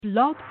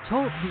Blog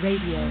Talk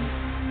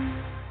Radio.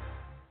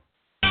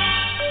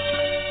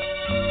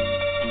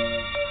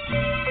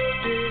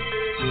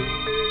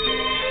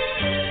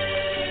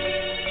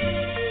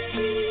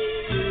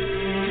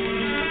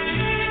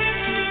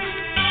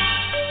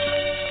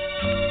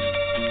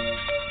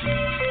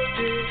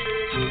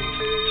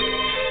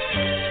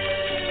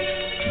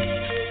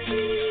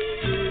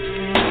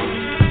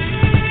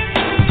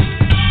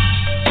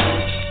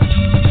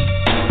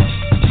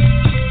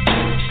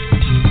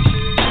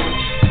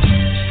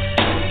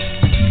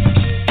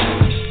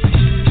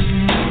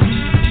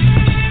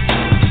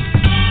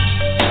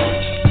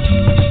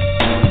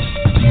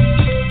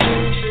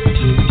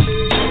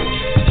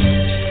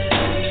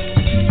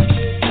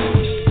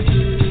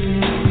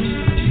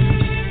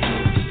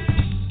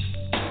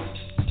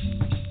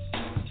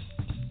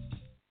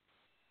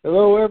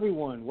 Hello,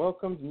 everyone.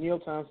 Welcome to Neil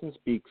Thompson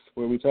Speaks,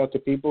 where we talk to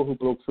people who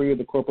broke free of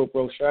the corporate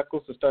world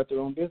shackles to start their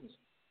own business.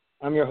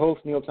 I'm your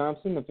host, Neil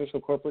Thompson, official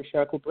corporate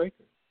shackle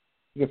breaker.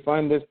 You can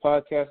find this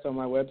podcast on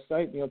my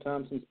website,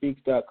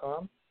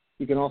 neilthompsonspeaks.com.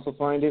 You can also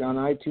find it on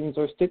iTunes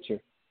or Stitcher.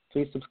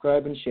 Please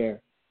subscribe and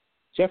share.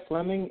 Jeff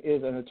Fleming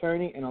is an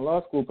attorney and a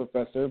law school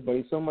professor, but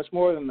he's so much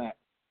more than that.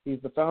 He's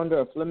the founder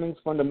of Fleming's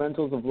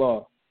Fundamentals of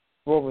Law.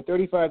 For over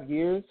 35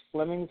 years,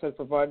 Fleming's has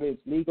provided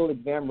its legal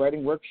exam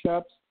writing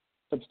workshops,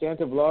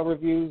 substantive law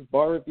reviews,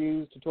 bar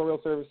reviews,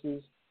 tutorial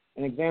services,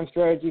 and exam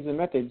strategies and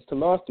methods to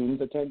law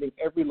students attending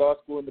every law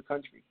school in the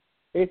country.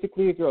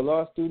 Basically, if you're a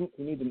law student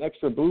who needs an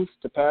extra boost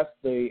to pass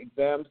the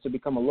exams to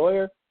become a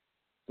lawyer,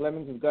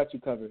 Fleming's has got you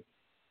covered.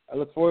 I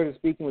look forward to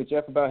speaking with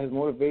Jeff about his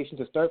motivation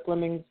to start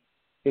Fleming's,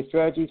 his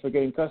strategies for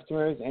getting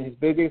customers, and his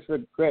biggest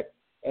regret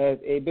as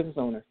a business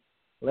owner.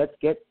 Let's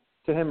get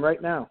to him right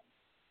now.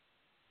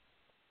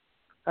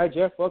 Hi,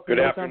 Jeff. Welcome.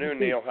 Good afternoon,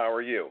 Neil. How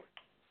are you?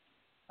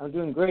 I'm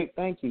doing great.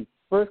 Thank you.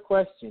 First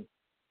question.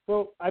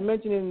 So I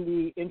mentioned in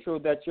the intro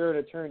that you're an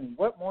attorney.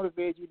 What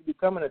motivated you to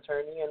become an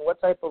attorney, and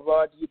what type of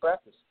law do you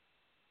practice?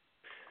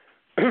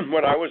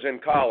 When I was in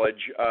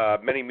college,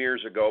 many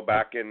years ago,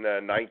 back in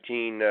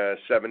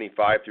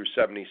 1975 through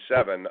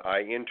 77, I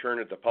interned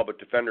at the public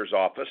defender's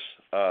office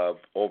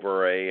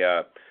over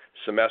a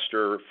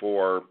semester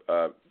for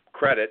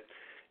credit,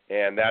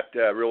 and that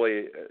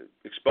really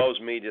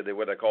exposed me to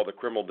what I call the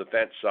criminal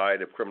defense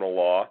side of criminal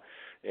law.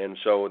 And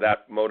so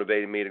that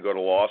motivated me to go to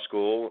law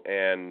school,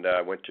 and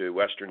went to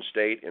Western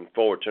State in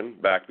Fullerton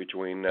back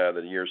between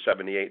the years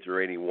 78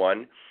 through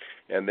 81,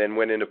 and then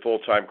went into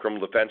full-time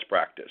criminal defense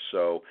practice.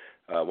 So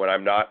when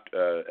I'm not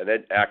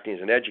acting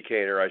as an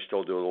educator, I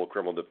still do a little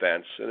criminal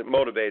defense, and it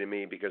motivated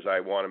me because I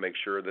want to make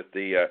sure that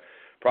the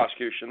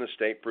prosecution in the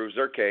state proves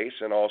their case,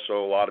 and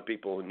also a lot of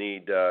people who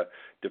need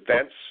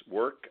defense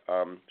work,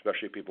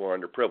 especially people who are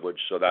underprivileged.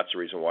 So that's the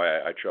reason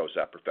why I chose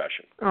that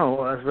profession. Oh,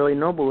 well, that's really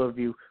noble of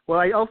you. Well,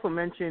 I also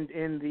mentioned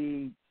in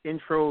the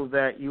intro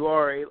that you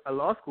are a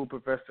law school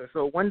professor.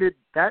 So when did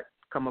that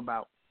come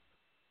about?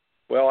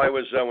 Well, I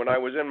was when I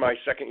was in my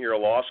second year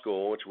of law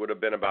school, which would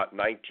have been about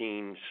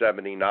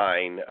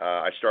 1979,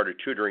 I started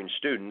tutoring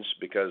students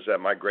because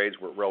my grades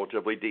were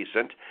relatively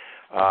decent,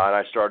 and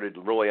I started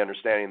really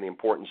understanding the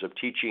importance of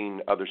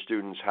teaching other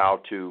students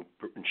how to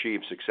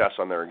achieve success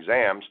on their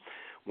exams.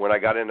 When I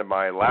got into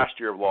my last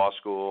year of law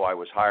school, I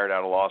was hired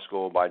out of law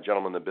school by a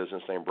gentleman in the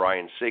business named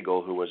Brian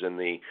Siegel, who was in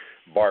the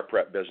bar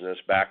prep business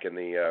back in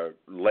the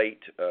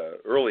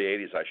early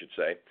 80s, I should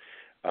say.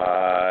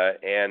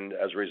 And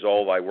as a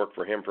result, I worked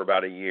for him for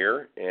about a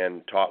year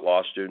and taught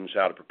law students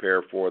how to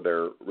prepare for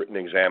their written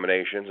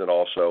examinations, and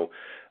also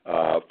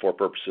for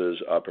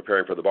purposes of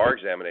preparing for the bar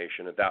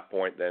examination. At that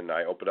point, then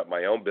I opened up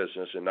my own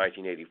business in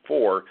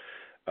 1984,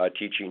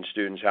 teaching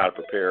students how to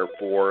prepare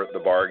for the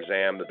bar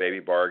exam, the baby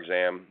bar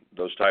exam,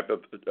 those type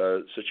of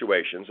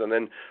situations. And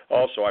then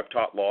also I've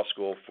taught law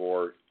school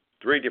for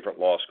 3 different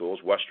law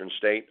schools. Western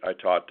State, I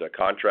taught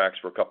contracts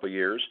for a couple of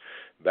years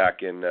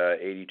back in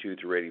 82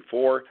 through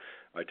 84.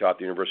 I taught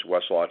the University of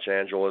West Los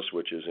Angeles,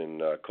 which is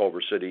in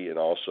Culver City and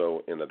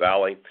also in the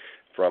Valley,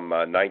 from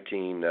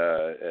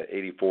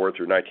 1984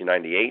 through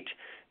 1998.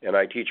 And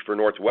I teach for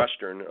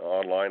Northwestern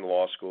online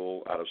law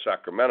school out of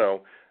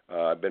Sacramento.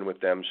 I've been with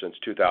them since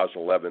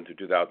 2011 through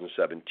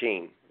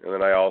 2017. And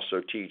then I also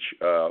teach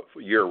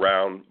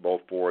year-round,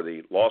 both for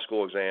the law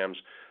school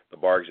exams, the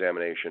bar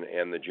examination,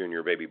 and the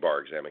junior baby bar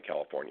exam in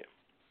California.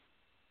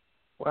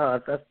 Wow,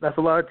 that's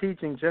a lot of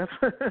teaching, Jeff.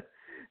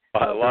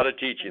 A lot of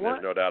teaching,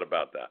 there's no doubt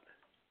about that.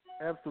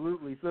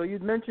 Absolutely. So you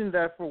mentioned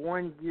that for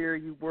 1 year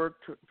you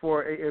worked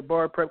for a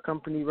bar prep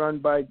company run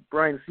by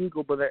Brian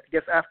Siegel, but I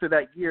guess after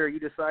that year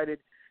you decided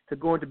to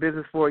go into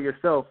business for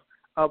yourself.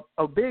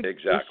 A big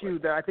issue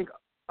that I think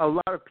a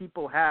lot of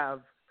people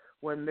have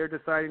when they're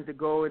deciding to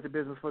go into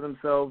business for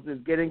themselves is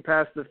getting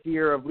past the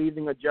fear of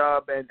leaving a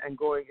job and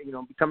going,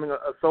 becoming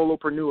a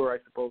solopreneur, I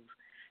suppose.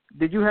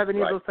 Did you have any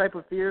of those type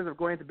of fears of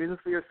going into business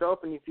for yourself?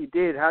 And if you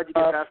did, how did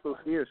you get past those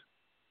fears?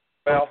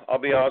 Well, I'll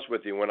be honest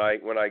with you. When I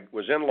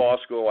was in law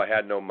school, I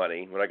had no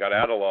money. When I got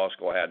out of law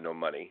school, I had no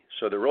money.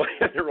 So there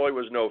really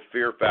was no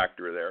fear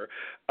factor there.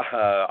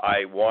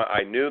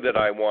 I knew that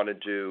I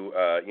wanted to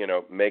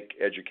make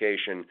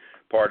education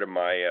part of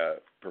my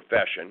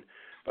profession,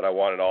 but I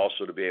wanted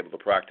also to be able to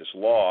practice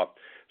law.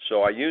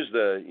 So I used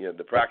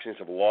the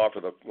practicing of law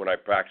when I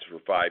practiced for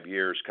 5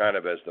 years, kind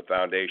of as the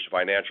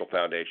financial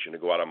foundation to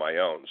go out on my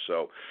own.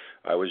 So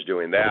I was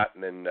doing that,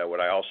 and then what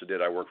I also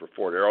did, I worked for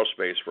Ford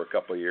Aerospace for a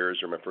couple of years,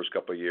 or my first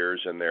couple of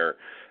years, in their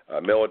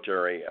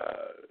military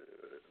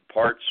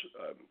parts,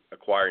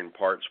 acquiring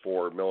parts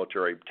for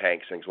military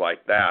tanks, things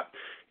like that.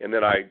 And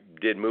then I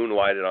did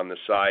moonlighted on the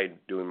side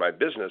doing my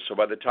business. So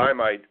by the time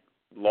I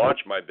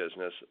launched my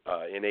business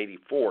in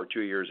 '84,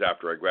 2 years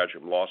after I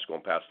graduated from law school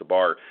and passed the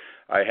bar,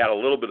 I had a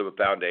little bit of a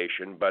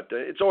foundation, but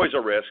it's always a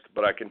risk.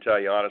 But I can tell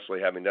you honestly,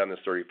 having done this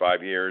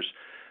 35 years,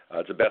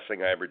 it's the best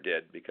thing I ever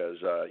did, because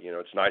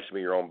it's nice to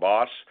be your own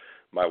boss.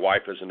 My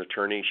wife is an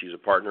attorney; she's a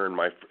partner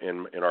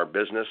in our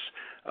business,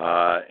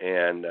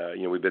 and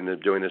we've been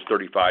doing this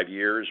 35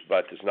 years.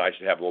 But it's nice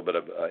to have a little bit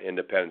of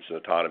independence and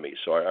autonomy.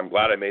 So I'm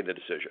glad I made the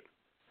decision.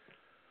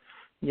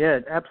 Yeah,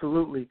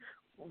 absolutely.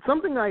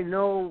 Something I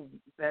know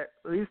that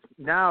at least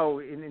now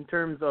in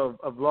terms of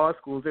law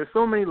schools, there's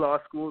so many law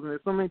schools and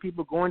there's so many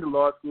people going to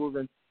law schools,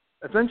 and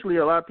essentially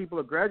a lot of people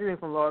are graduating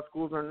from law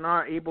schools are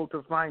not able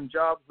to find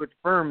jobs with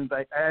firms.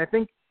 I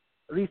think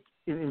at least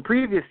in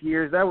previous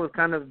years that was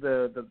kind of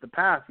the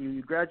path.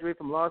 You graduate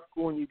from law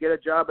school and you get a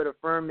job at a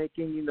firm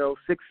making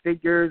six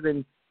figures,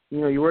 and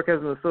you work as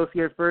an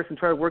associate first and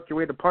try to work your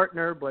way to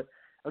partner. But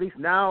at least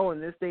now in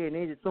this day and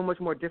age, it's so much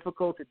more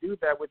difficult to do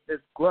that with this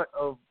glut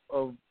of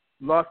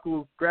law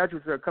school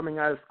graduates that are coming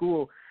out of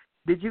school.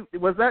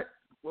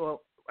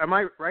 Am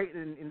I right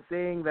in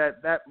saying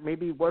that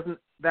maybe wasn't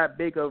that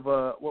big of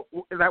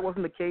that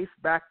wasn't the case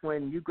back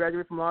when you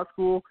graduated from law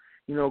school?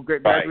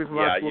 Graduated from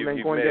law school and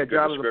then going to get a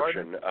job as a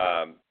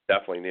partner?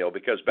 Definitely, Neil,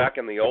 because back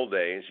in the old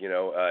days,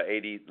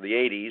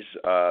 the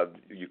 80s,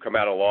 you come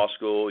out of law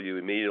school, you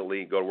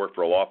immediately go to work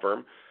for a law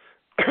firm.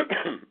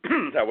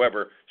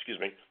 However,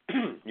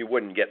 you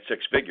wouldn't get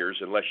six figures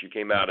unless you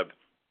came out of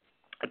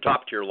a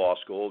top-tier law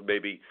school,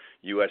 maybe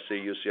USC,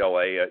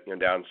 UCLA,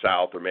 down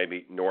south, or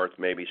maybe north,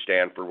 maybe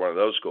Stanford, one of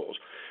those schools.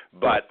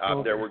 But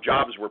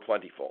jobs were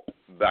plentiful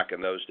back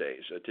in those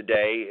days.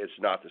 Today, it's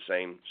not the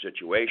same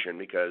situation,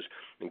 because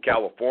in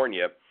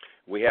California,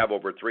 we have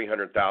over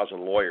 300,000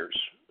 lawyers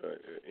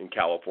in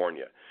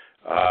California.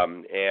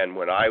 And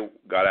when I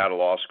got out of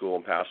law school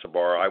and passed the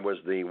bar, I was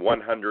the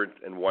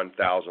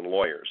 101,000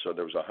 lawyers. So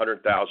there was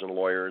 100,000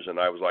 lawyers, and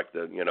I was like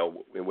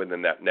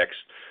within that next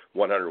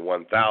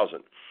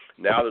 101,000.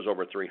 Now there's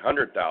over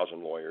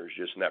 300,000 lawyers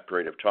just in that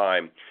period of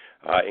time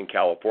in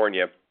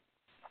California.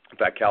 In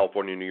fact,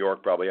 California and New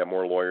York probably have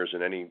more lawyers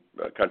than any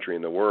country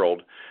in the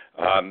world.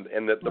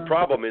 And the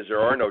problem is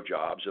there are no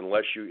jobs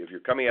unless if you're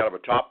coming out of a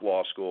top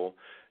law school,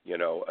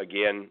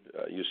 again,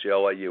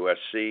 UCLA,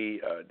 USC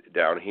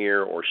down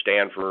here, or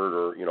Stanford,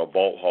 or,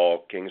 Bolt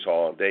Hall, Kings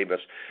Hall, and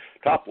Davis,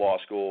 top law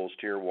schools,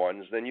 tier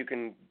ones, then you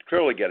can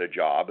clearly get a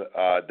job.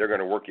 They're going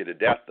to work you to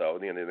death, though.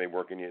 They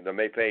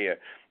may pay you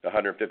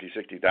 $150,000,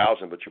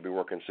 $60,000, but you'll be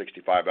working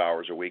 65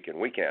 hours a week and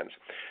weekends.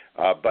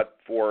 But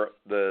for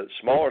the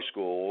smaller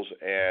schools,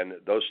 and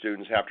those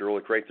students have to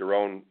really create their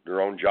own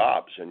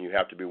jobs, and you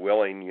have to be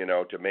willing,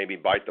 to maybe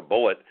bite the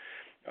bullet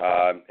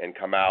and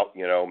come out,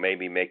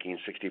 maybe making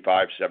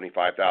 $65,000,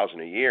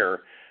 $75,000 a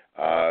year.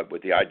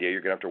 With the idea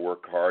you're going to have to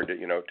work hard,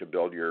 to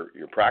build your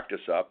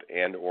practice up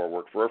and or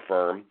work for a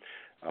firm.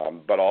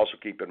 But also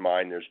keep in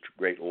mind there's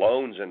great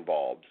loans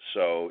involved.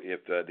 So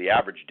if the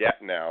average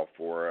debt now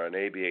for an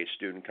ABA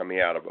student coming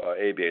out of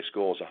ABA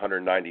school is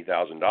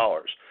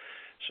 $190,000.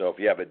 So if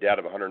you have a debt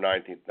of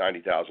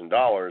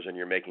 $190,000 and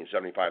you're making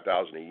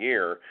 $75,000 a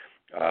year,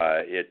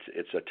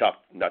 it's a tough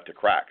nut to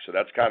crack. So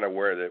that's kind of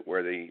where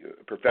the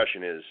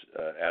profession is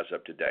as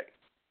of today.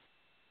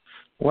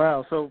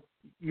 Wow. So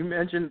you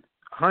mentioned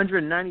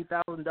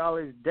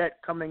 $190,000 debt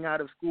coming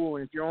out of school,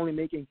 and if you're only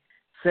making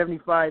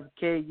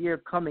 $75K a year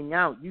coming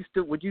out,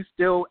 would you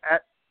still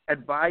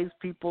advise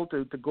people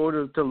to go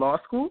to law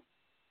school?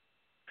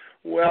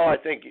 Well, I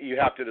think you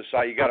have to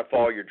decide. You got to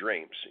follow your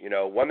dreams.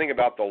 One thing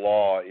about the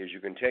law is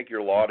you can take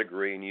your law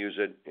degree and use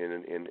it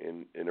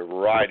in a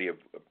variety of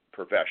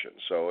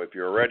professions. So if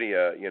you're already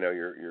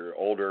you're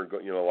older,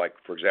 like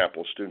for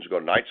example, students who go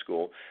to night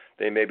school,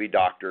 they may be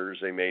doctors,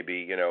 they may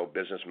be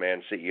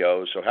businessmen,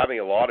 CEOs. So having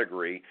a law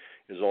degree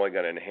is only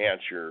going to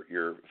enhance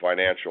your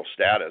financial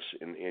status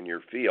in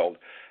your field.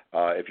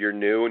 If you're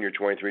new and you're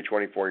 23,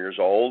 24 years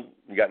old,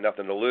 you got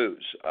nothing to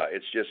lose.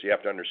 It's just you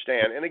have to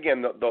understand. And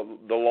again,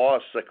 the law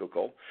is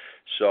cyclical,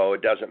 so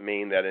it doesn't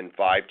mean that in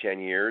 5, 10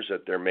 years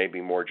that there may be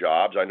more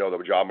jobs. I know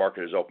the job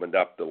market has opened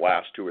up the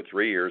last 2 or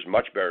 3 years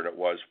much better than it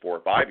was 4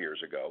 or 5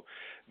 years ago.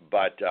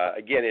 But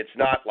again, it's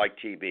not like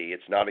TV.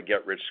 It's not a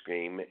get-rich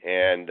scheme,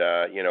 and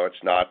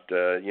it's not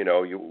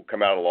you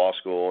come out of law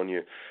school and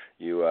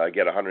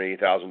get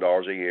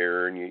 $180,000 a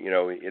year, and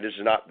it is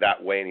not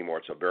that way anymore.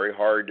 It's a very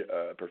hard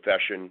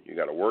profession. You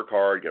got to work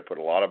hard. You got to put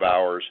a lot of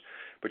hours,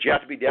 but you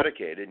have to be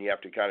dedicated, and you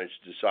have to kind of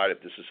decide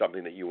if this is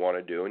something that you want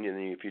to do. And then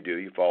if you do,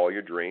 you follow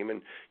your dream,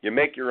 and you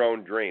make your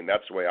own dream.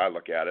 That's the way I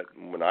look at it.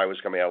 When I was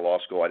coming out of law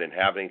school, I didn't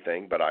have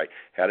anything, but I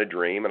had a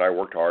dream, and I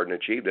worked hard and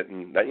achieved it.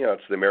 And that,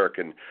 it's the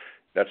American.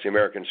 That's the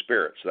American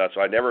spirit. So that's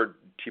why I never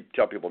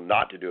tell people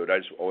not to do it. I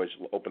just always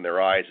open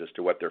their eyes as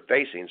to what they're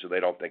facing, so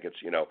they don't think it's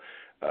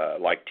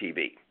like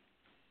TV.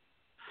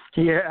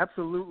 Yeah,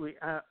 absolutely.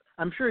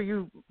 I'm sure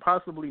you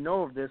possibly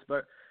know of this,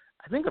 but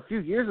I think a few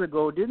years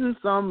ago, didn't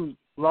some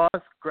law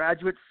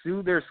graduates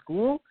sue their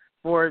school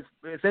for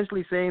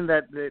essentially saying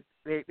that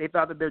they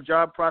thought that their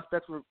job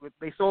prospects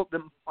they sold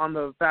them on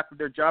the fact that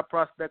their job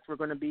prospects were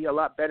going to be a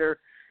lot better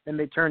than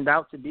they turned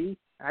out to be?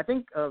 I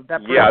think that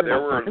person, yeah, there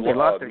were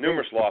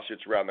numerous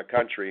lawsuits around the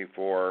country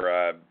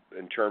for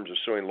in terms of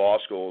suing law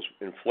schools,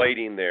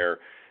 inflating their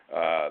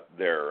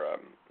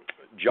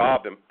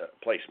job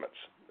placements.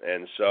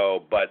 And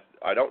so, but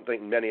I don't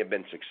think many have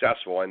been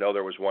successful. I know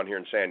there was one here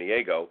in San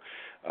Diego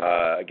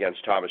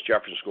against Thomas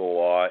Jefferson School of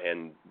Law,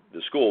 and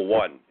the school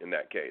won in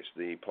that case.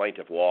 The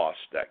plaintiff lost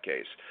that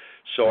case.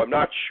 So I'm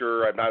not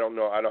sure. I don't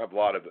know. I don't have a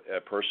lot of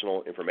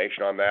personal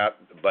information on that,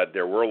 but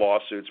there were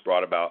lawsuits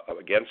brought about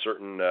against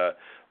certain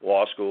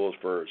law schools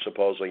for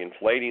supposedly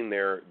inflating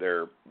their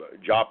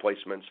job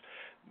placements,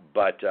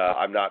 but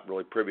I'm not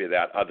really privy to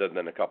that other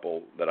than a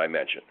couple that I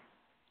mentioned.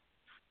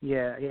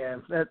 Yeah.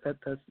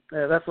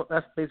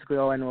 That's basically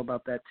all I know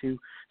about that too.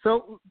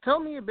 So tell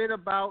me a bit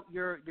about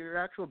your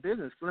actual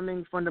business,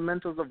 Fleming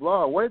Fundamentals of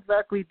Law. What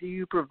exactly do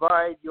you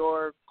provide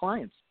your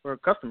clients or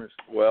customers?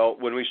 Well,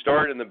 when we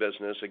started in the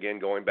business, again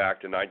going back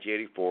to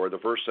 1984, the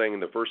first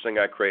thing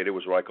I created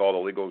was what I call the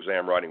Legal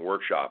Exam Writing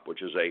Workshop,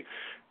 which is a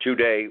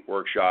 2-day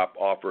workshop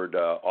offered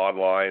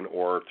online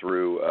or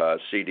through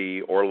CD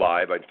or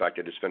live. In fact,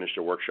 I just finished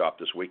a workshop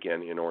this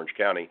weekend in Orange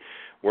County,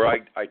 where I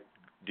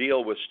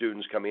deal with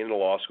students coming into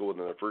law school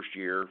within their first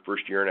year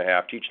and a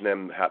half, teaching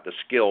them the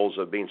skills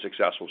of being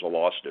successful as a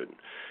law student,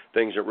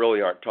 things that really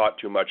aren't taught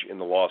too much in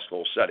the law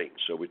school setting.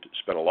 So we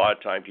spend a lot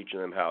of time teaching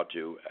them how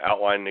to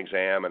outline an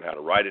exam and how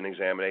to write an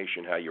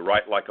examination, how you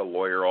write like a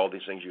lawyer, all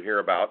these things you hear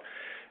about.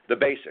 The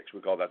basics, we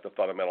call that the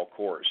fundamental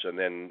course. And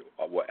then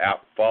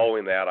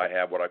following that, I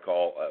have what I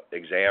call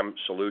exam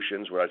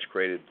solutions, which I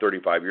created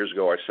 35 years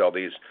ago. I sell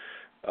these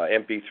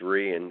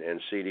MP3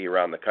 and CD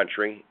around the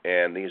country,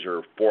 and these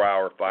are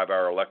 4-hour,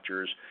 5-hour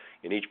lectures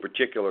in each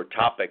particular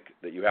topic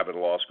that you have in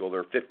law school.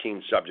 There are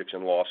 15 subjects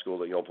in law school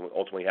that you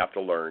ultimately have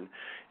to learn,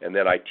 and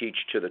then I teach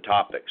to the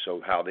topic,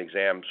 so how the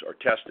exams are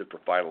tested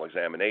for final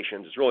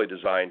examinations. It's really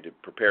designed to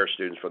prepare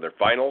students for their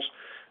finals,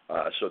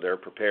 so they're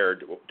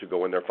prepared to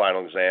go in their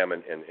final exam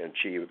and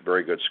achieve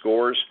very good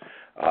scores.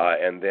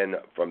 And then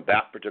from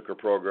that particular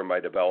program,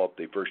 I developed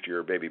the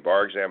first-year baby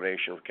bar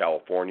examination for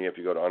California. If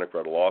you go to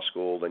unaccredited law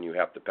school, then you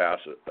have to pass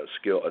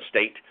a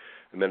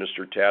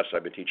state-administered test.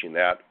 I've been teaching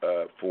that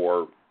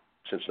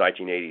since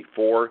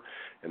 1984,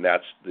 and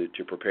that's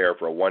to prepare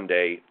for a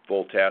 1-day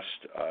full test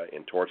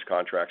in torts,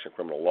 contracts, and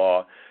criminal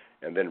law.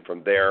 And then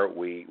from there,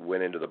 we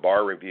went into the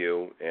bar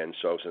review, and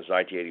so since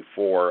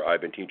 1984, I've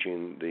been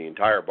teaching the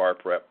entire bar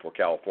prep for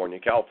California.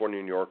 California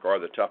and New York are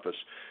the toughest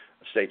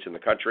states in the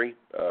country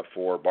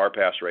for bar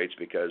pass rates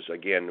because,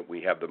 again,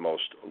 we have the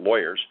most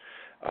lawyers.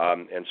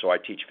 And so I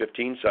teach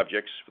 15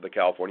 subjects for the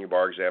California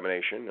bar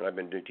examination, and I've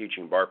been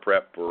teaching bar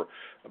prep for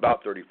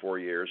about 34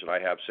 years, and I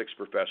have 6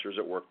 professors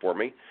that work for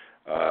me.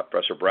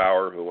 Professor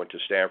Brower, who went to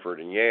Stanford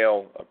and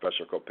Yale,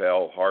 Professor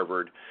Coppell,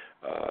 Harvard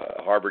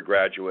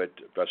graduate,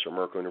 Professor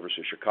Merkel,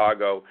 University of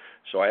Chicago.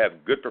 So I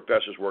have good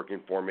professors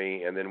working for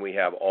me, and then we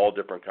have all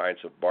different kinds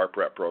of bar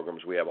prep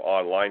programs. We have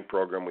online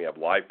program, we have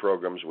live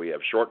programs, we have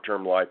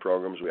short-term live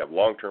programs, we have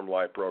long-term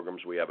live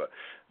programs, we have a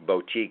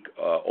boutique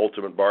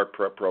ultimate bar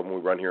prep program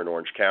we run here in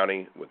Orange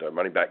County with a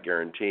money-back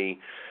guarantee.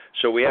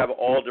 So we have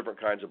all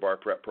different kinds of bar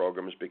prep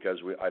programs because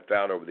I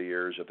found over the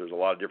years that there's a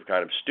lot of different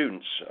kinds of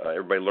students.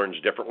 Everybody learns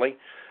differently.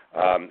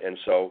 And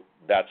so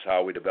that's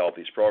how we develop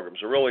these programs.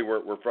 So really,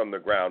 we're from the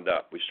ground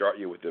up. We start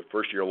you with the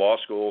first year law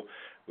school.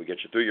 We get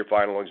you through your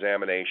final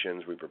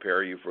examinations. We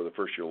prepare you for the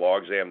first year law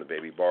exam, the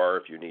baby bar,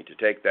 if you need to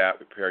take that.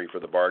 We prepare you for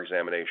the bar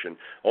examination.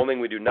 Only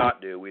thing we do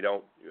not do, we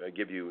don't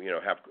give you,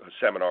 have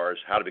seminars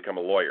how to become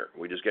a lawyer.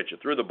 We just get you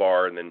through the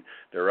bar, and then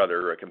there are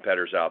other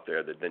competitors out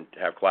there that then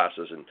have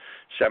classes and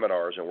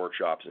seminars and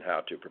workshops on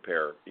how to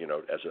prepare,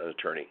 as an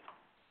attorney.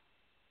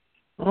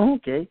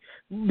 Okay.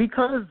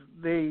 Because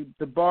the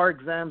bar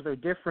exams are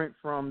different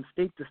from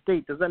state to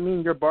state, does that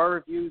mean your bar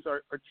reviews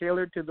are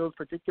tailored to those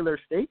particular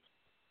states?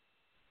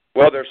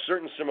 Well, there's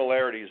certain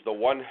similarities. The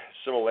one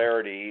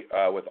similarity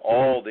with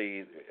all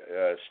the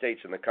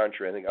states in the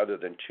country, I think other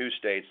than 2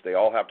 states, they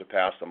all have to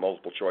pass the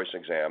multiple choice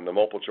exam. The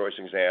multiple choice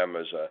exam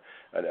is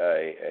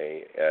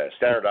a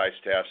standardized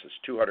test. It's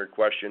 200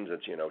 questions.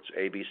 It's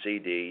A, B, C,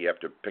 D. You have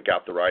to pick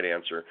out the right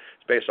answer.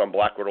 It's based on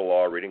Blackwater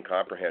law, reading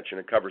comprehension.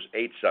 It covers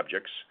 8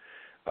 subjects.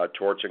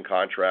 Torts and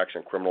contracts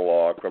and criminal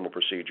law, criminal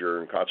procedure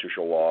and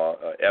constitutional law,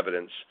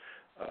 evidence,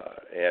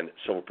 and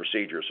civil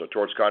procedure. So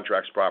torts,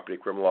 contracts, property,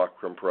 criminal law,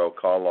 crim pro,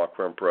 common law,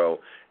 crim pro,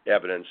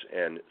 evidence,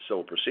 and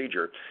civil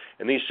procedure.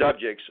 And these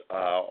subjects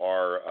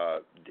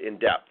are in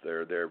depth.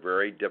 They're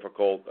very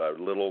difficult,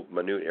 little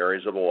minute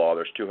areas of the law.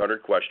 There's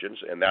 200 questions,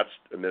 and that's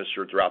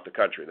administered throughout the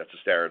country. That's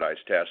a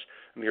standardized test.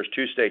 And there's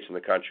 2 states in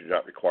the country that do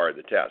not require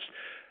the test.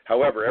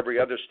 However, every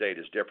other state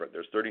is different.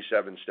 There's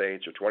 37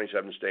 states or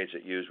 27 states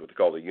that use what they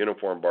call the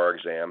uniform bar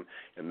exam,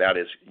 and that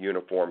is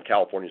uniform.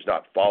 California does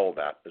not follow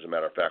that. As a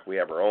matter of fact, we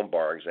have our own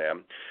bar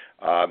exam.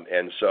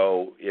 And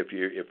so if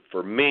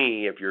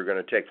you're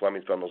going to take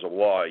Fleming's Fundamentals of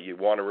Law, you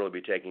want to really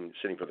be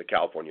sitting for the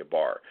California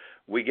bar.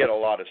 We get a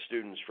lot of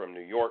students from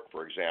New York,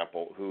 for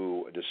example,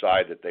 who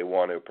decide that they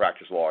want to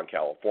practice law in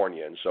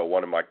California. And so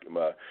one of my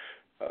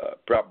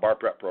bar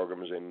prep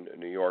programs in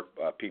New York,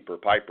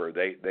 Piper,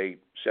 they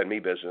send me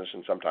business,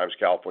 and sometimes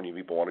California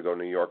people want to go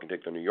to New York and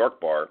take the New York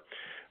bar.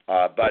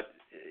 But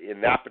in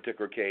that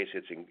particular case,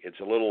 it's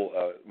a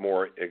little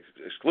more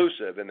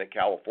exclusive in that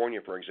California,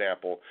 for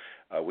example,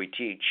 we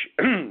teach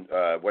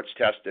what's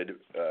tested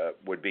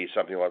would be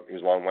something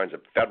along the lines of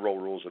federal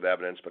rules of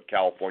evidence, but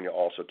California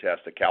also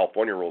tests the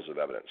California rules of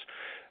evidence.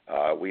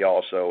 We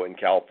also, in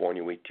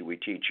California, we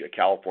teach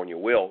California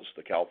wills,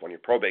 the California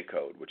probate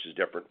code, which is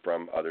different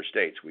from other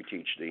states. We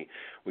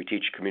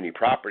teach community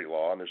property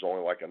law, and there's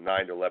only like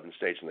 9 to 11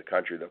 states in the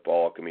country that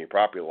follow community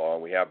property law,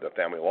 and we have the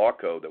family law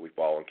code that we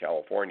follow in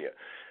California.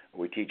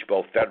 We teach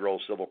both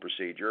federal civil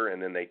procedure,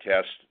 and then they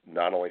test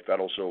not only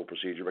federal civil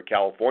procedure, but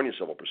California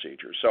civil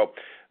procedure. So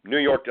New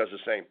York does the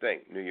same thing.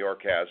 New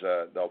York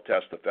they'll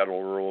test the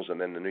federal rules and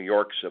then the New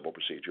York civil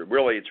procedure.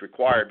 Really, it's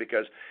required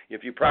because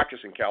if you practice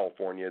in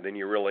California, then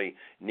you really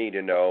need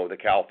to know the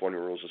California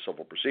rules of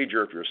civil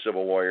procedure. If you're a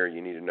civil lawyer, you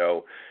need to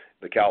know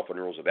the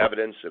California rules of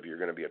evidence. If you're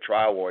going to be a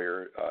trial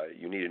lawyer,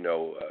 you need to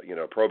know,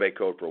 probate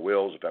code for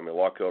wills, a family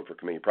law code for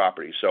community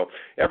property. So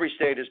every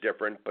state is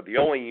different, but the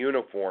only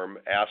uniform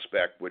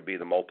aspect would be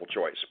the multiple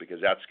choice because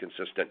that's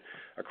consistent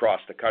across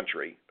the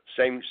country.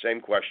 Same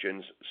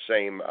questions,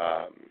 same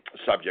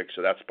subject.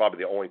 So that's probably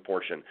the only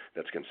portion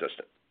that's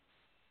consistent.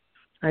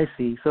 I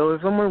see. So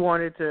if someone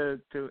wanted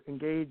to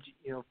engage,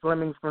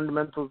 Fleming's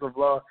Fundamentals of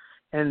Law,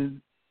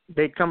 and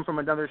they come from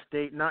another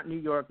state, not New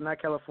York,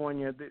 not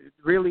California,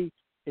 really,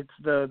 it's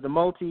the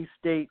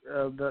multi-state,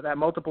 that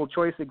multiple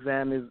choice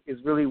exam is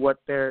really what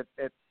they're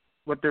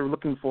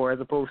looking for, as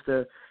opposed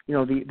to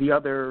the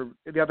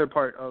other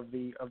part of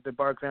the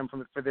bar exam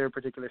for their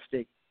particular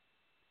state.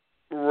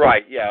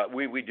 Right. Yeah,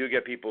 we do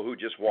get people who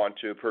just want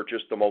to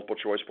purchase the multiple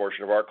choice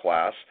portion of our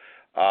class.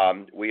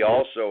 We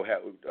also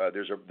have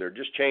they're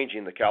just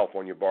changing the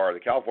California bar. The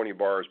California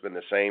bar has been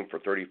the same for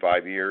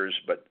 35 years,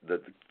 but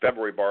the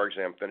February bar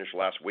exam finished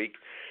last week.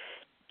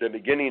 Then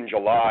beginning in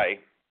July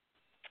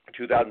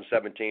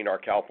 2017, our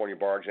California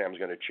bar exam is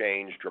going to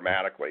change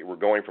dramatically. We're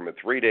going from a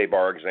 3-day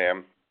bar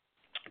exam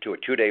to a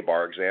 2-day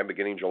bar exam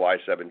beginning July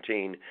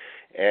 17,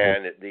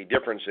 and the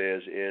difference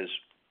is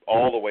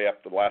all the way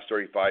up to the last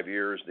 35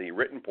 years, the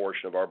written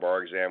portion of our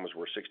bar exam was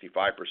worth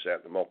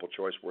 65%, the multiple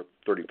choice worth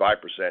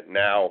 35%.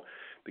 Now,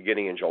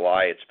 beginning in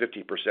July, it's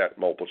 50%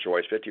 multiple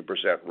choice,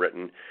 50%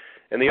 written.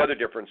 And the other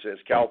difference is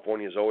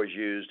California has always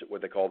used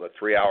what they call the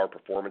 3-hour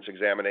performance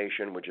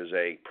examination, which is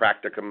a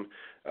practicum.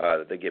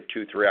 They give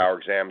 2 3-hour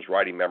exams,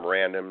 writing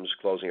memorandums,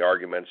 closing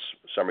arguments,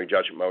 summary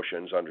judgment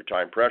motions under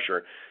time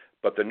pressure.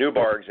 But the new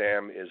bar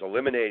exam is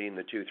eliminating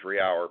the 2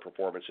 3-hour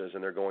performances,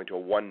 and they're going to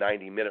a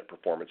 190-minute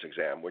performance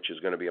exam, which is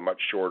going to be a much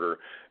shorter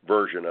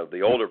version of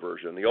the older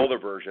version. The older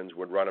versions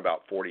would run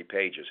about 40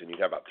 pages, and you'd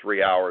have about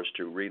 3 hours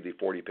to read the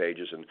 40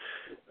 pages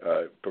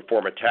and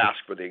perform a task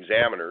for the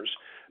examiners.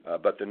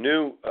 But the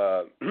new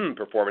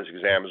performance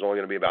exam is only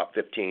going to be about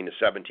 15 to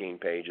 17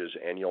 pages,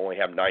 and you only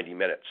have 90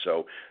 minutes.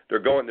 So the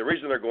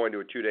reason they're going to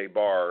a 2-day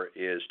bar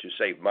is to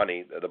save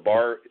money. The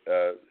bar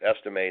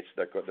estimates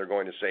that they're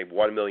going to save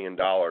 $1 million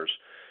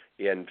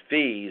in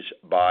fees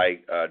by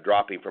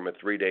dropping from a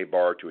 3-day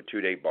bar to a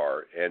 2-day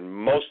bar. And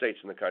most states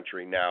in the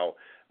country now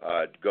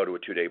go to a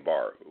 2-day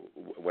bar.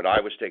 When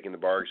I was taking the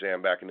bar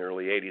exam back in the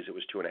early 80s, it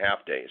was 2.5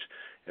 days.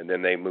 And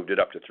then they moved it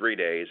up to 3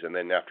 days. And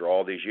then after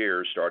all these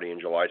years, starting in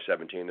July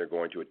 17, they're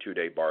going to a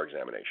 2-day bar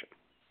examination.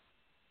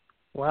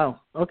 Wow.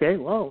 Okay.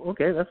 Well,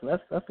 okay.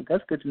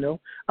 That's good to know.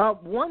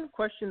 One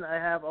question I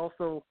have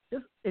also,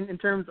 just in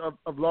terms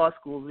of law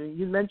school,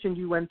 you mentioned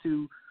you went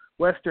to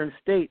Western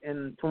State,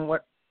 and from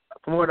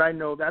what I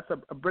know, that's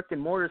a brick and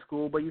mortar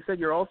school. But you said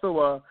you're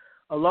also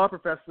a law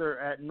professor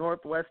at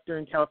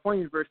Northwestern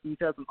California University. You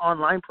said it's an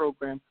online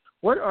program.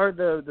 What are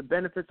the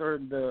benefits or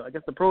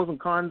the pros and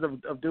cons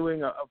of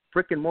doing a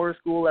brick and mortar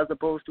school as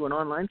opposed to an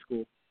online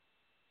school?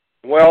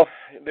 Well,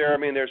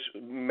 there's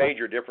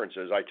major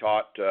differences. I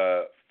taught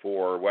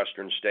for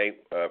Western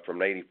State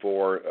from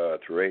 84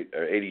 through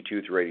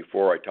 82 through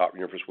 84. I taught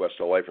University of West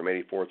LA from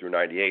 84 through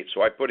 98.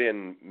 So I put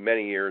in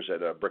many years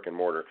at a brick and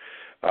mortar.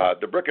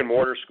 The brick and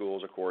mortar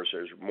schools, of course,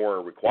 there's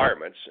more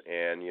requirements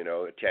and,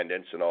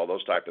 attendance and all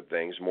those type of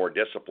things, more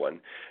discipline.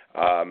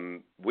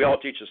 We all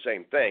teach the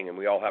same thing, and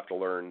we all have to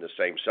learn the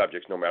same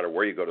subjects no matter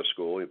where you go to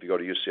school. If you go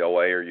to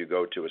UCLA or you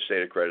go to a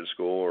state-accredited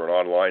school or an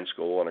online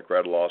school, an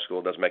accredited law school,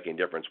 it doesn't make any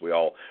difference. We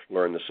all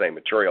learn the same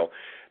material.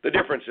 The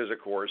difference is, of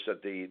course,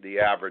 that the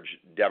average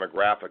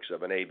demographics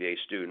of an ABA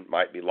student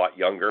might be a lot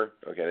younger.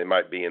 Okay, they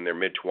might be in their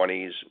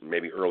mid-20s,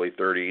 maybe early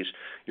 30s.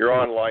 Your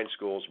online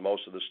schools,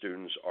 most of the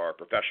students are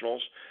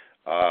professionals,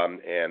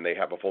 and they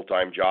have a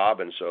full-time job,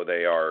 and so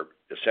they are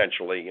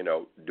essentially,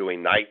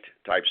 doing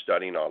night-type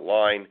studying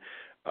online.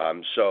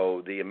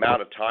 So the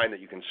amount of time that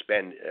you can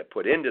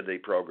put into the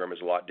program is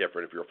a lot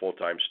different if you're a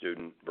full-time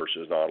student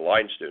versus an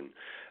online student.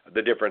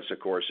 The difference,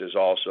 of course, is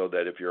also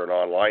that if you're an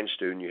online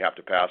student, you have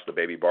to pass the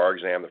baby bar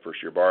exam, the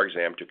first-year bar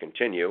exam, to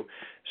continue.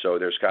 So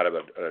there's kind of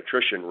an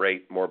attrition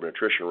rate, more of an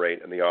attrition rate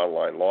in the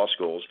online law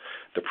schools.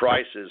 The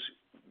price is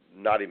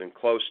not even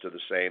close to the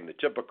same. The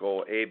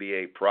typical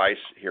ABA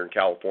price here in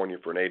California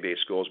for an ABA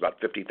school is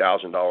about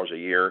 $50,000 a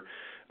year,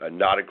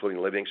 not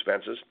including living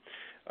expenses,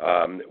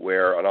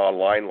 where an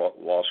online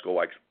law school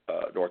like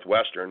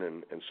Northwestern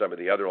and some of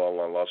the other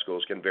online law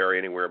schools can vary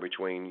anywhere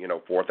between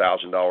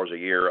 $4,000 a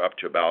year up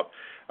to about,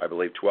 I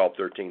believe,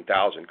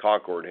 $12,000-13,000.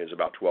 Concord is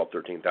about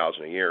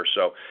 $12,000-13,000 a year,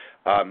 so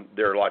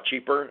they're a lot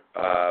cheaper.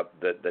 Now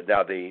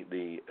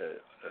the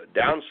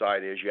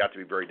downside is you have to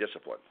be very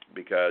disciplined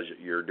because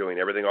you're doing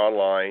everything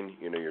online.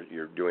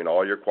 You're doing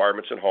all your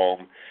requirements at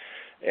home.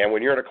 And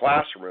when you're in a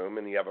classroom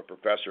and you have a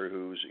professor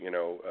who's,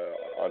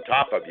 on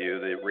top of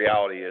you, the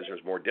reality is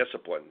there's more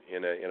discipline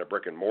in a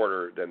brick and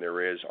mortar than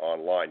there is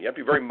online. You have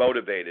to be very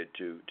motivated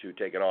to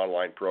take an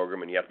online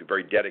program, and you have to be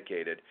very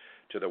dedicated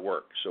to the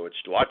work. So it's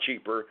a lot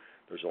cheaper.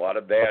 There's a lot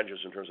of advantages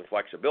in terms of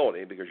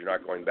flexibility because you're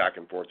not going back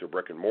and forth to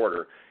brick and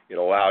mortar. It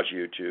allows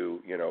you to,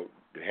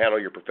 handle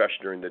your profession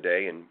during the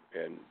day and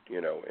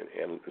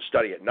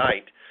study at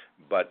night.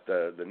 But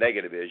the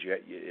negative is,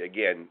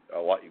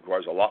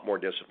 requires a lot more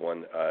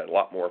discipline, a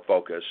lot more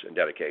focus and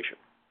dedication.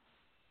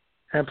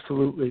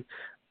 Absolutely.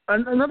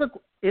 Another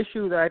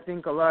issue that I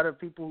think a lot of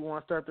people who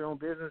want to start their own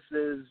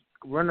businesses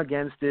run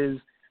against is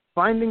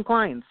finding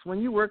clients. When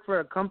you work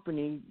for a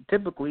company,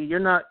 typically you're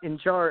not in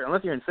charge,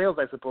 unless you're in sales,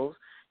 I suppose,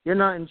 you're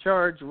not in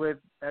charge with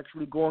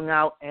actually going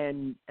out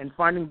and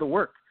finding the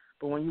work.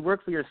 But when you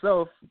work for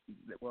yourself,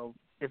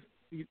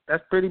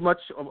 that's pretty much,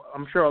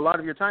 I'm sure, a lot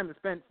of your time is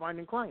spent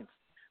finding clients.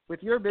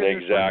 With your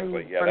business,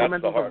 exactly. Yeah,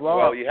 that's the hard. Law.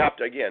 Well, you have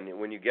to, again,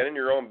 when you get in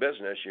your own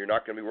business, you're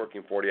not going to be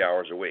working 40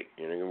 hours a week.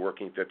 You're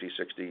working 50,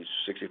 60,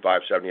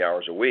 65, 70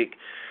 hours a week.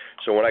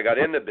 So when I got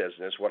into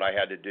business, what I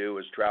had to do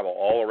was travel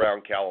all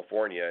around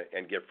California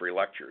and give free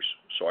lectures.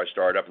 So I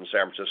started up in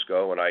San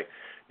Francisco, and I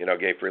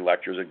gave free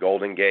lectures at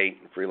Golden Gate,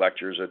 free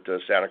lectures at the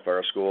Santa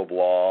Clara School of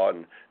Law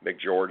and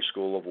McGeorge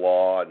School of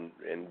Law,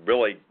 and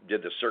really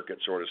did the circuit,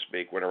 so to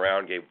speak. Went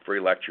around, gave free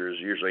lectures.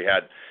 Usually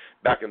had,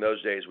 back in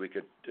those days, we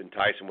could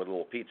entice them with a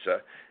little pizza,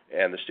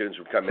 and the students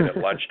would come in at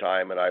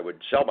lunchtime, and I would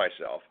sell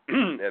myself.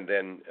 And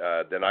then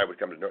I would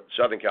come to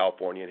Southern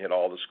California and hit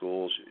all the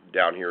schools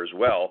down here as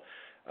well.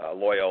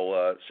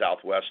 Loyola,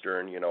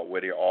 Southwestern,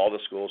 Whittier, all the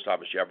schools,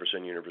 Thomas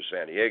Jefferson, University of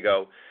San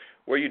Diego,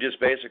 where you just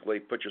basically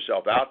put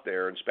yourself out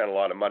there and spend a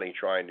lot of money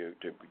trying to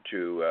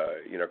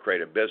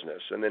create a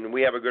business. And then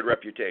we have a good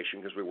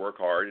reputation because we work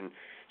hard, and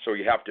so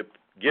you have to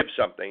give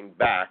something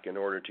back in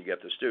order to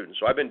get the students.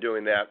 So I've been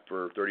doing that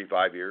for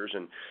 35 years,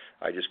 and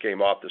I just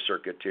came off the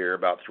circuit here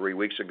about 3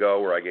 weeks ago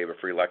where I gave a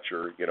free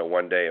lecture,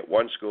 one day at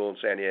one school in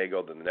San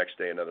Diego, then the next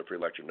day another free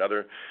lecture at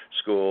another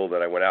school.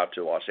 Then I went out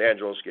to Los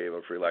Angeles, gave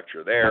a free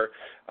lecture there.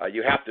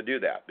 You have to do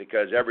that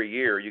because every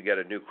year you get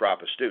a new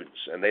crop of students,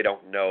 and they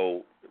don't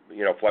know,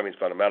 Fleming's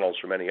fundamentals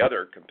from any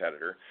other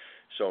competitor.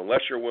 So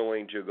unless you're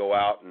willing to go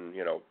out and,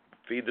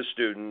 feed the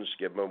students,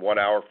 give them a 1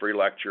 hour free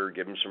lecture,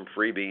 give them some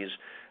freebies,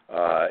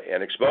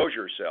 and expose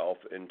yourself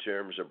in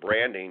terms of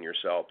branding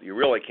yourself, you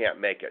really can't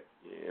make it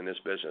in this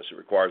business. It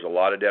requires a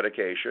lot of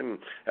dedication.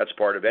 That's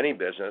part of any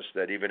business,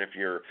 that even if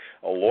you're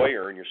a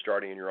lawyer and you're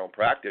starting in your own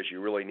practice,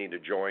 you really need to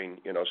join,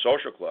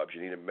 social clubs.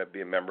 You need to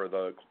be a member of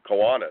the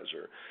Kiwanis,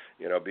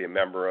 or, be a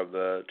member of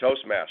the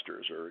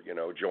Toastmasters, or,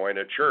 join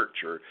a church,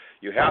 or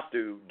you have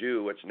to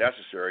do what's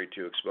necessary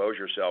to expose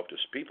yourself to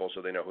people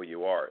so they know who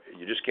you are.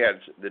 You just can't,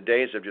 the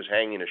days of just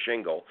hanging a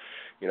shingle,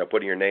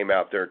 putting your name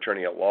out there,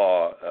 attorney at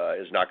law,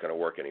 is not going to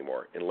work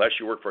anymore. Unless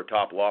you work for a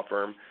top law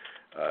firm,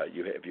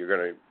 if you're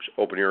going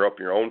to open your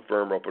own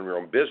firm, open your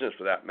own business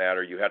for that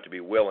matter, you have to be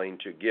willing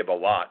to give a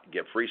lot,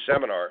 give free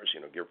seminars,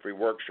 give free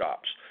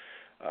workshops.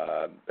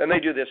 And they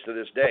do this to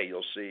this day.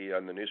 You'll see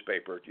on the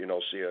newspaper,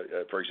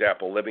 for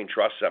example, living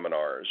trust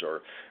seminars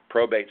or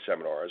probate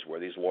seminars where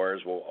these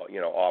lawyers will,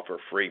 offer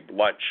free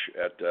lunch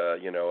at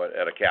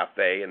a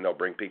cafe, and they'll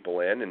bring people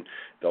in and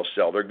they'll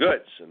sell their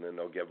goods, and then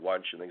they'll give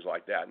lunch and things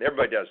like that. And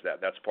everybody does that.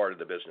 That's part of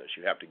the business.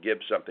 You have to give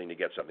something to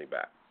get something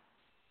back.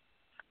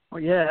 Oh,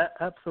 yeah,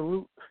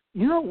 absolutely.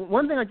 You know,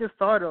 one thing I just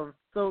thought of,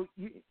 so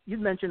you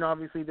mentioned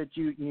obviously that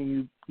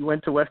you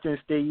went to Western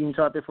State, you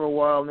taught there for a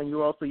while, and then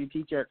you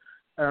teach at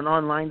an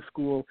online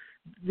school.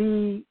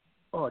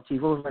 What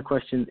was my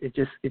question? It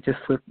just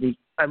slipped me.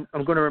 I'm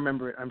going to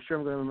remember it. I'm sure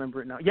I'm going to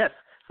remember it now. Yes.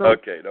 So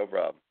okay, no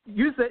problem.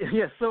 You said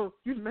yes. So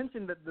you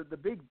mentioned that the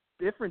big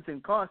difference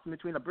in cost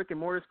between a brick and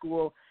mortar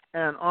school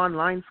and an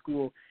online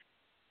school.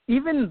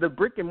 Even the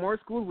brick and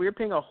mortar schools, we're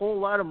paying a whole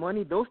lot of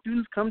money. Those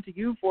students come to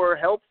you for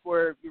help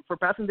for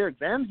passing their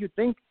exams. You'd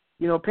think,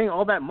 paying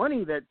all that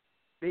money that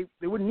they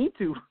wouldn't need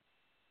to.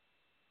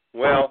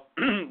 Well,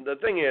 the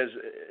thing is,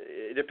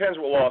 it depends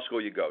what law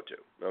school you go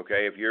to.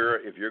 Okay, if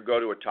you go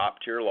to a top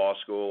tier law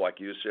school like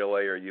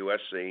UCLA or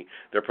USC,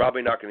 they're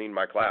probably not going to need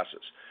my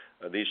classes.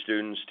 These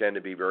students tend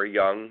to be very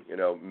young,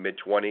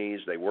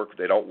 mid-20s. They work,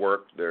 they don't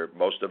work.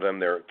 Most of them,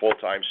 they're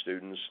full-time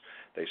students.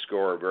 They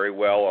score very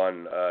well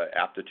on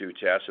aptitude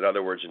tests. In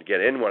other words, to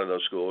get in one of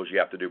those schools, you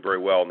have to do very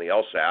well on the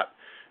LSAT.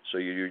 So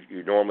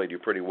you normally do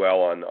pretty well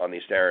on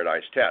these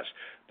standardized tests.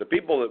 The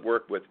people that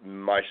work with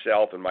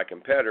myself and my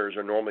competitors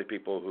are normally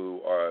people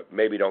who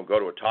maybe don't go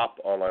to a top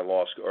online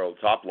law school or a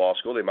top law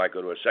school. They might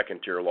go to a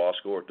second-tier law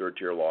school or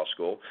third-tier law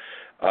school,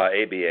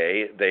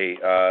 ABA.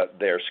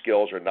 Their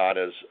skills are not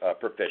as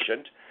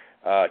proficient.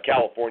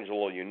 California's a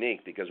little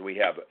unique because we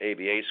have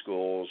ABA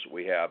schools,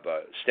 we have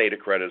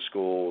state-accredited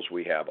schools,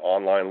 we have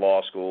online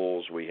law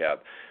schools, we have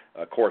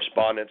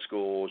correspondence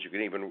schools. You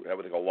can even have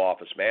what they call law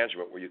office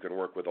management, where you can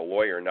work with a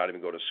lawyer and not even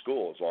go to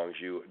school. As long as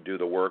you do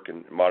the work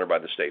and monitored by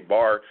the state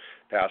bar,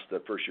 pass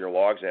the first-year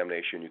law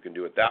examination, you can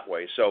do it that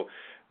way. So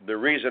the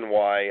reason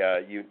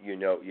why you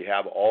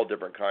have all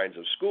different kinds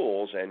of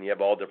schools and you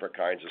have all different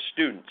kinds of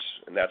students,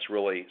 and that's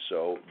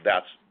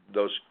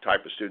those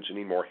type of students who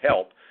need more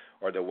help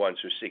are the ones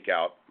who seek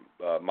out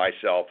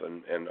myself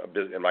and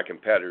my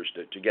competitors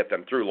to get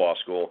them through law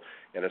school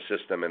and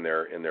assist them in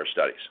their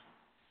studies.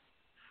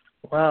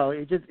 Wow,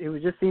 it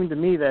would just seem to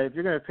me that if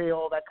you're going to pay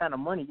all that kind of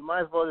money, you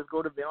might as well just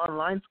go to the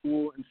online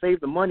school and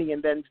save the money,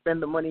 and then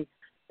spend the money,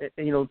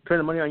 spend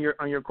the money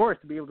on your course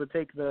to be able to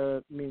take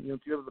to be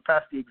able to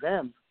pass the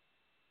exams.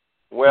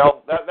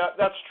 Well,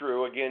 that's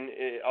true. Again,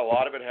 a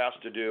lot of it has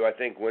to do, I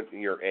think, with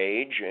your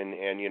age and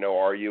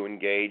are you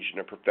engaged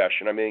in a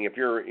profession? I mean, if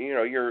you're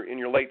in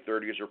your late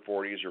 30s or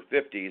 40s or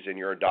 50s and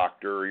you're a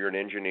doctor or you're an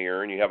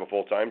engineer and you have a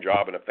full-time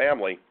job and a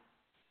family,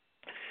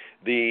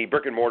 the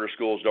brick and mortar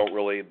schools don't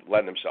really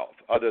lend themselves.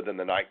 Other than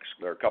the night,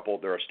 there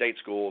are state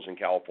schools in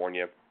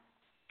California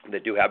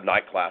that do have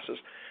night classes.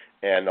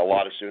 And a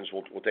lot of students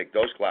will take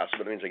those classes,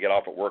 but it means they get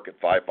off at work at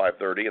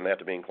 5:30, and they have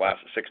to be in class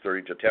at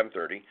 6:30 to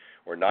 10:30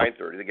 or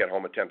 9:30. They get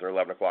home at 10 or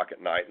 11 o'clock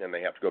at night, and then they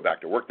have to go back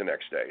to work the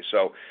next day.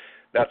 So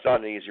that's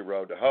not an easy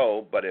road to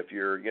hoe. But if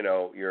you're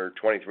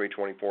 23,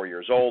 24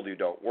 years old, you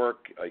don't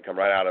work, you come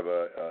right out of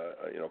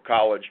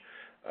college,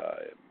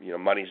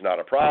 money's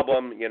not a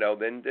problem.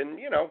 Then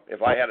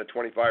if I had a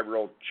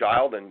 25-year-old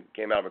child and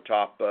came out of a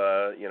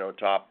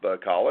top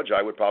college,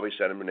 I would probably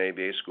send him to an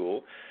ABA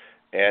school.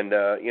 And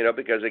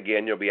because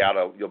again, you'll be out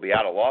of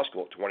law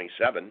school at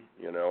 27,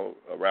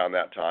 around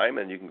that time,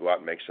 and you can go out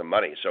and make some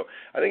money. So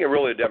I think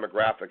really the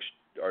demographics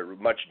are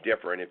much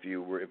different if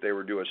they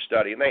were to do a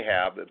study, and they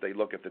have. If they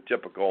look at the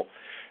typical,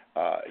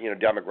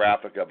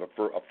 demographic of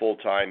a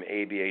full-time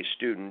ABA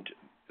student,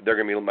 they're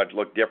going to be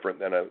look different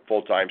than a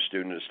full-time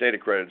student at a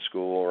state-accredited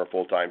school or a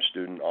full-time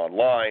student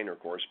online or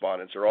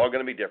correspondence. They're all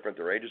going to be different.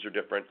 Their ages are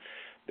different.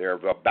 Their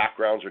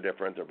backgrounds are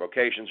different. Their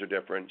vocations are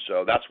different.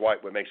 So that's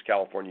what makes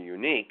California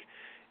unique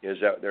is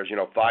that there's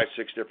 5-6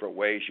 different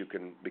ways you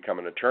can become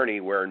an attorney,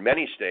 where in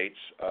many states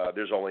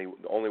the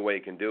only way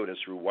you can do it is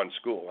through one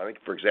school. I think,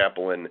 for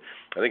example,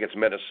 it's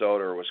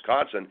Minnesota or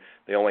Wisconsin,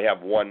 they only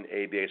have one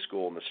ABA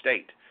school in the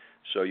state.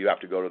 So you have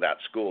to go to that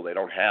school. They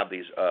don't have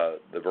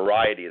the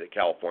variety that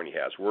California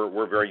has.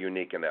 We're very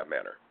unique in that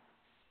manner.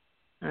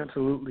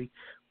 Absolutely.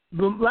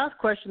 The last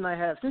question I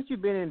have, since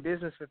you've been in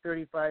business for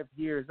 35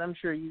 years, I'm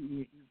sure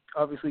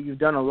you've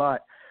done a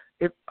lot.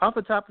 If off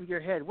the top of your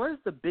head, what is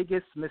the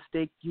biggest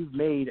mistake you've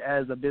made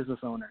as a business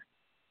owner?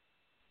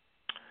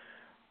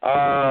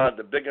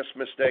 The biggest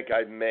mistake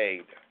I've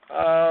made.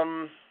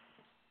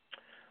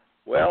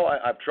 Well,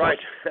 I've tried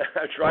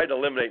to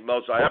eliminate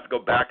most. I have to go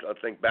back and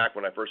think back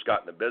when I first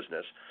got into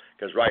business,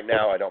 because right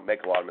now I don't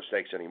make a lot of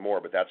mistakes anymore,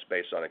 but that's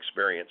based on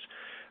experience.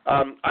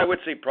 I would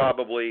say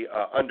probably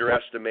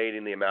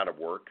underestimating the amount of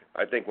work.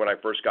 I think when I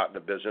first got into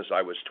business,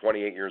 I was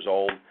 28 years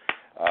old,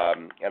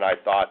 and I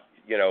thought,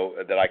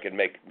 that I could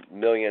make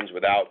millions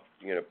without,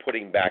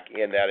 putting back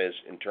in, that is,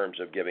 in terms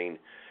of doing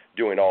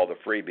all the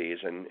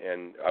freebies.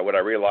 And what I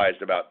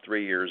realized about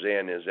 3 years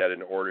in is that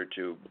in order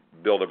to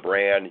build a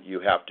brand, you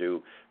have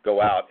to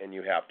go out and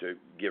you have to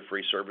give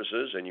free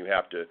services, and you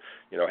have to,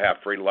 have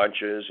free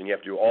lunches, and you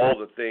have to do all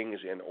the things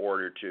in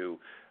order to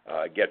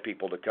get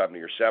people to come to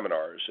your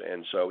seminars.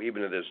 And so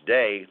even to this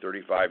day,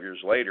 35 years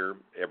later,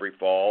 every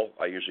fall,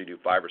 I usually do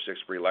 5 or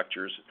 6 free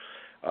lectures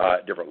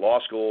at different law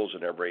schools,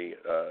 and every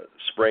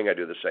spring I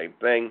do the same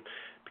thing,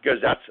 because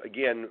that's,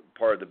 again,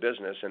 part of the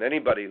business. And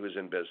anybody who's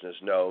in business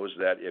knows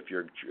that if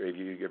you're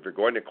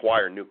going to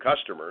acquire new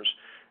customers,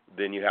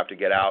 then you have to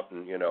get out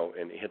and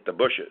hit the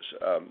bushes.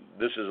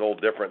 This is a little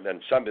different than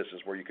some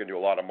business where you can do a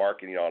lot of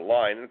marketing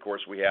online. And of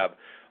course, we have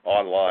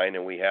online,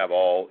 and we have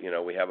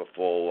we have a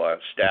full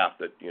staff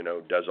that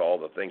does all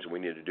the things that we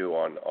need to do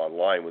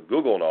online with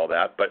Google and all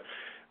that. But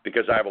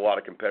because I have a lot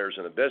of competitors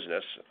in the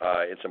business,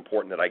 it's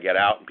important that I get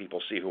out and people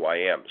see who I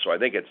am. So I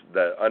think it's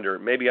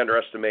maybe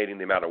underestimating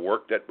the amount of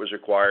work that was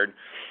required,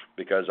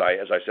 because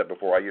as I said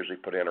before, I usually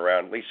put in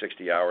around at least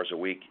 60 hours a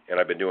week, and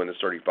I've been doing this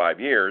 35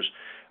 years.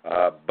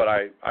 But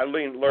I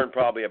learned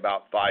probably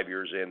about 5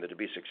 years in that to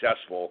be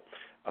successful,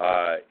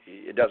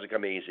 it doesn't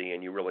come easy,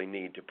 and you really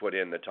need to put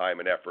in the time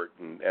and effort.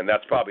 And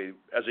that's probably,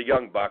 as a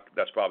young buck,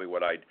 that's probably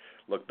what I'd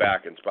look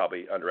back and it's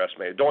probably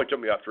underestimated. It only took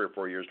me about 3 or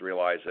 4 years to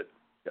realize that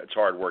it's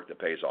hard work that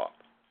pays off.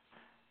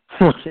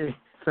 Okay,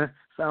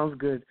 sounds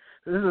good.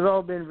 This has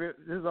all been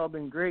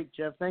great,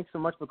 Jeff. Thanks so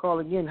much for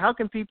calling in. How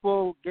can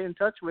people get in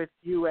touch with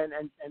you and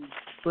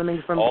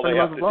Fleming from All they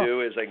have Fundamentals of Law? to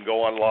do is they can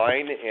go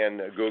online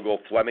and Google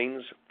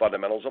Fleming's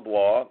Fundamentals of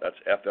Law. That's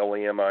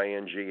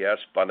FLEMINGS,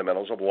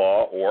 Fundamentals of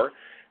Law. Or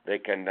they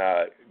can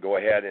go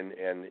ahead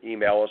and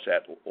email us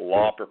at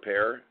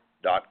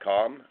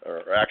lawprepare.com,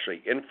 or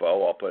actually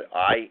info. I'll put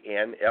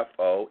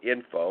INFO,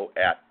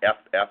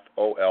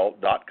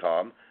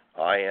 info@FFOL.com.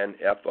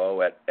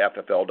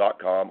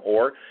 info@ffl.com,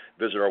 or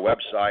visit our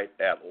website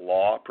at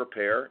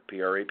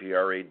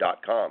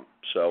lawprepare.com.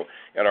 So,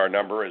 and our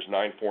number is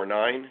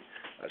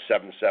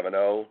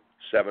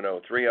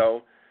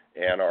 949-770-7030,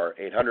 and our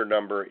 800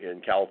 number in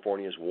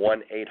California is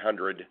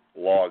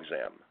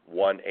 1-800-LAWXAM,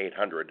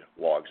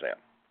 1-800-LAWXAM.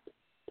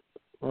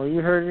 Well,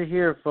 you heard it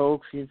here,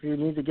 folks. If you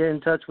need to get in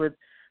touch with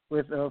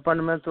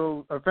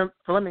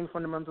Fleming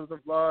Fundamentals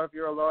of Law, if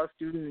you're a law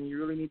student and you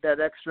really need that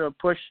extra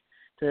push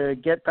to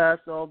get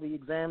past all the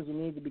exams you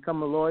need to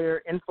become a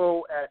lawyer,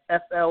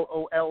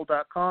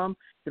 info@FLOL.com.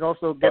 You can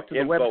also get to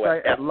the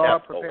website at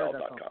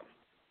lawprepare.com.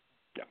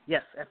 Yeah.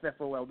 Yes,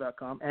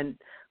 FFOL.com and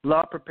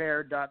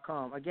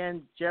lawprepare.com.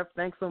 Again, Jeff,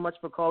 thanks so much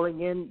for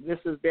calling in. This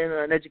has been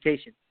an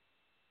education.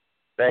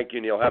 Thank you,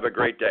 Neil. Have a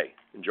great day.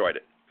 Enjoyed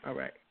it. All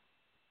right.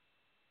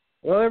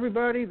 Well,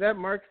 everybody, that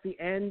marks the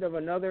end of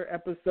another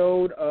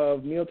episode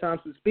of Neil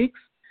Thompson Speaks.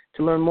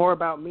 To learn more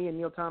about me and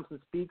Neil Thompson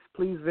Speaks,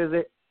 please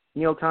visit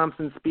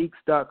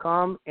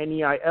NeilThompsonSpeaks.com,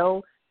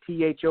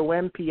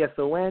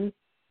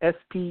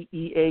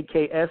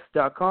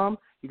 NeilThompsonSpeaks.com.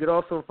 You could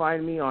also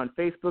find me on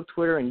Facebook,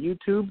 Twitter, and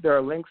YouTube. There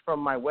are links from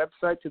my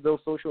website to those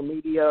social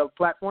media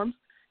platforms,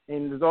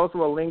 and there's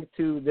also a link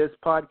to this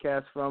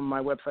podcast from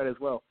my website as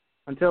well.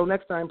 Until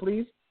next time,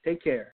 please, take care.